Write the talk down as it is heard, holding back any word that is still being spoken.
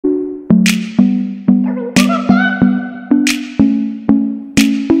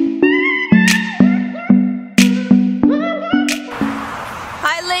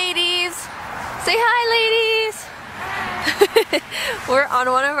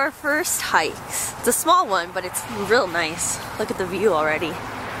our first hikes. It's a small one, but it's real nice. Look at the view already.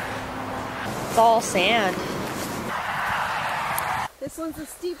 It's all sand. This one's a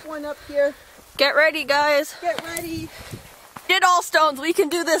steep one up here. Get ready, guys. Get ready. Did all stones, we can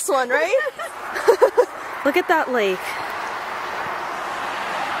do this one, right? Look at that lake.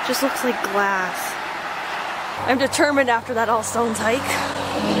 Just looks like glass. I'm determined after that all stones hike.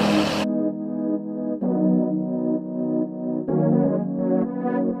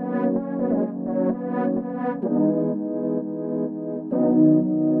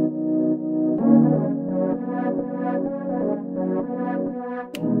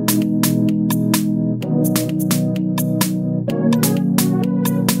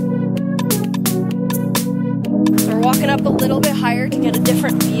 Walking up a little bit higher to get a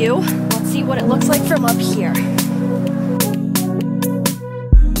different view. Let's see what it looks like from up here.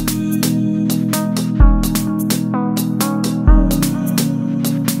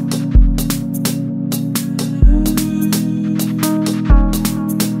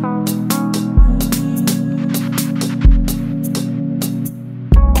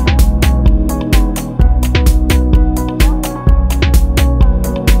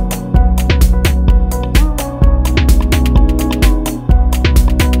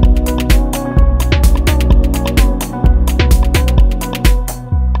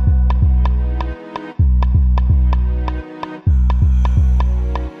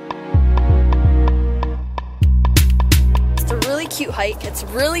 Cute hike. It's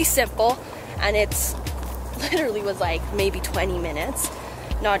really simple, and it's literally was like maybe 20 minutes,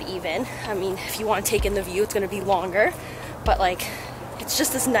 not even. I mean, if you want to take in the view, it's going to be longer, but like it's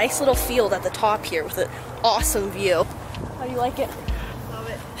just this nice little field at the top here with an awesome view. How do you like it? Love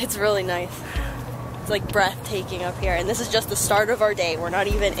it. It's really nice. It's like breathtaking up here, and this is just the start of our day. We're not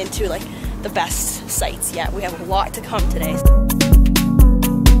even into like the best sights yet. We have a lot to come today.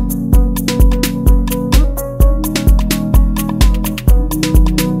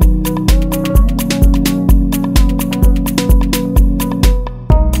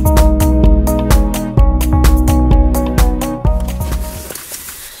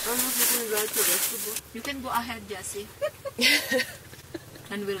 You can go ahead, Jessie.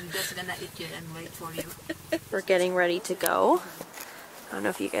 And we're just gonna eat here and wait for you. We're getting ready to go. I don't know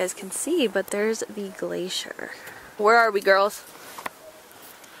if you guys can see, but there's the glacier. Where are we, girls?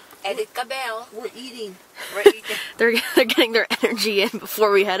 Edit Cabell. We're eating. We're eating. They're getting their energy in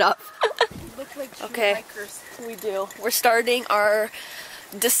before we head up. Look like true Okay, hikers. we do. We're starting our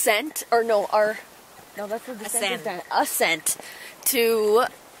descent, or no, that's the descent. Ascent to,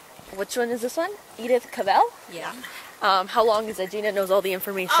 which one is this one? Edith Cavell? Yeah. How long is it? Gina knows all the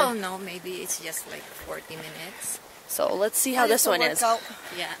information. Oh no, maybe it's just like 40 minutes. So let's see how this one is.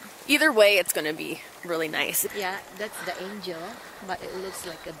 Yeah. Either way, it's gonna be really nice. Yeah, that's the angel, but it looks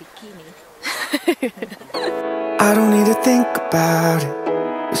like a bikini. I don't need to think about it.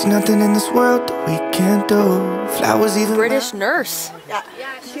 There's nothing in this world that we can't do. Flowers even. British nurse. Yeah.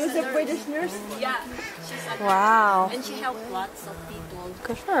 She was a British nurse. Yeah. She's a Wow. And she helped lots of people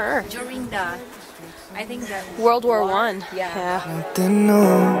Good for her. during the, I think that World War I. Yeah. Nothing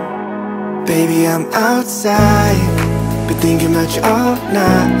new. Baby, I'm outside. Been thinking about you all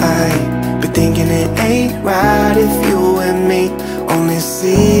night. Been thinking it ain't right if you and me only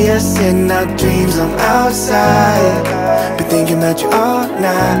see us in our dreams. I'm outside. Been thinking about you all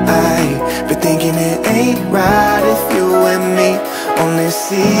night. Been thinking it ain't right if you and me only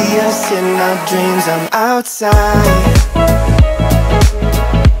see us in our dreams. I'm outside.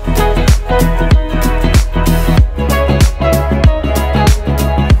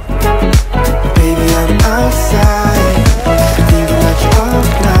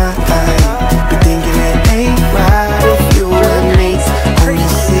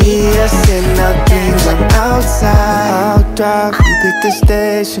 You pick the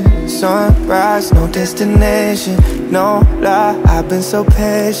station, sunrise, no destination, no lie, I've been so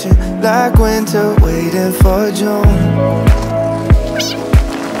patient, like winter waiting for June.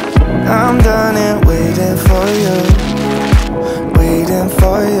 I'm done and waiting for you, waiting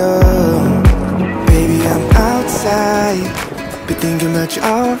for you. Baby, I'm outside, been thinking about you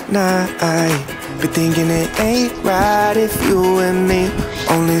all night. Been thinking it ain't right if you and me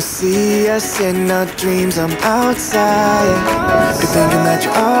only see us in our dreams. I'm outside. Been thinking about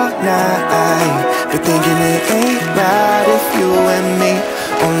you all night. Been thinking it ain't right if you and me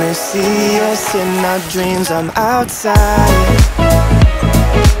only see us in our dreams. I'm outside.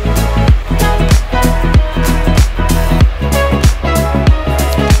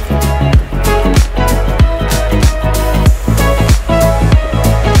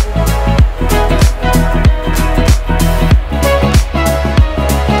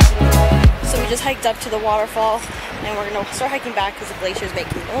 just hiked up to the waterfall, and we're gonna start hiking back because the glacier is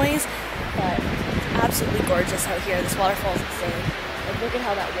making noise. But it's absolutely gorgeous out here. This waterfall is insane. Like, look at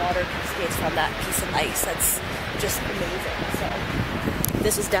how that water cascades from that piece of ice. That's just amazing. So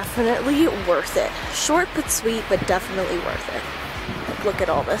this is definitely worth it. Short but sweet, but definitely worth it. Like, look at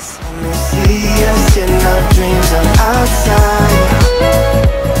all this.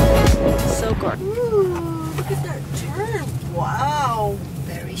 So gorgeous. Ooh, look at that turn. Wow.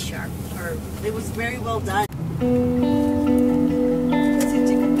 Very sharp. It was very well done. Let's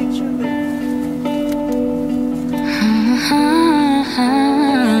take a picture of it.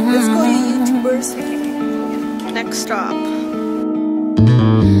 Let's go, YouTubers. Next stop.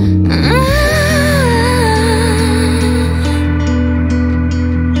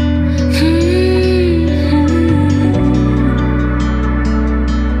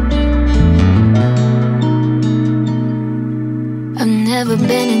 Never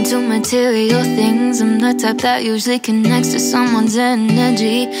been into material things. I'm the type that usually connects to someone's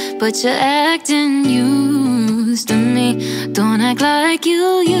energy. But you're acting used to me. Don't act like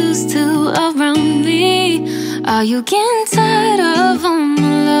you used to around me. Are you getting tired of all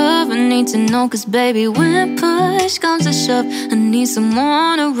my love? I need to know, cause baby, when push comes to shove, I need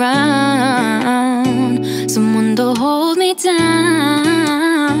someone around, someone to hold me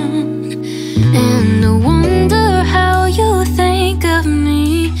down. And I wonder how you think of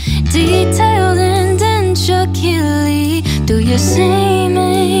me, detailed and intricately. Do you see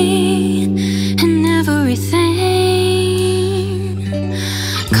me in everything?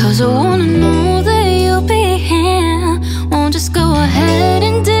 Cause I wanna know that you'll be here, won't just go ahead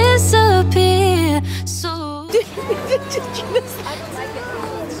and disappear. So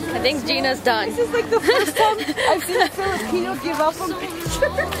I think Gina's done. This is like the first time I've seen a Filipino give up on pictures.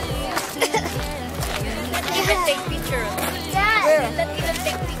 Even take pictures. Where? Not even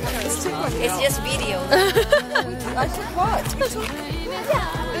take pictures. Take one It's now. just video. I should what?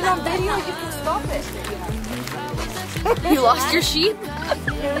 And on video you can stop it. You lost your sheep?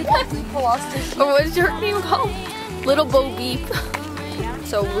 Really bad people lost their shit. Or what is your name called? Little Bo Beep.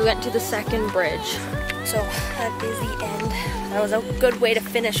 So we went to the second bridge. So that is the end. That was a good way to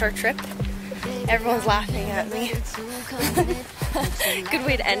finish our trip. Everyone's laughing at me. Good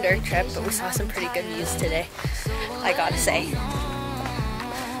way to end our trip, but we saw some pretty good views today, I gotta say.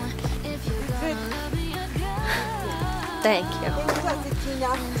 Thank you.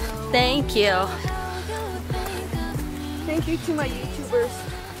 Gina. Thank you. Thank you to my YouTubers.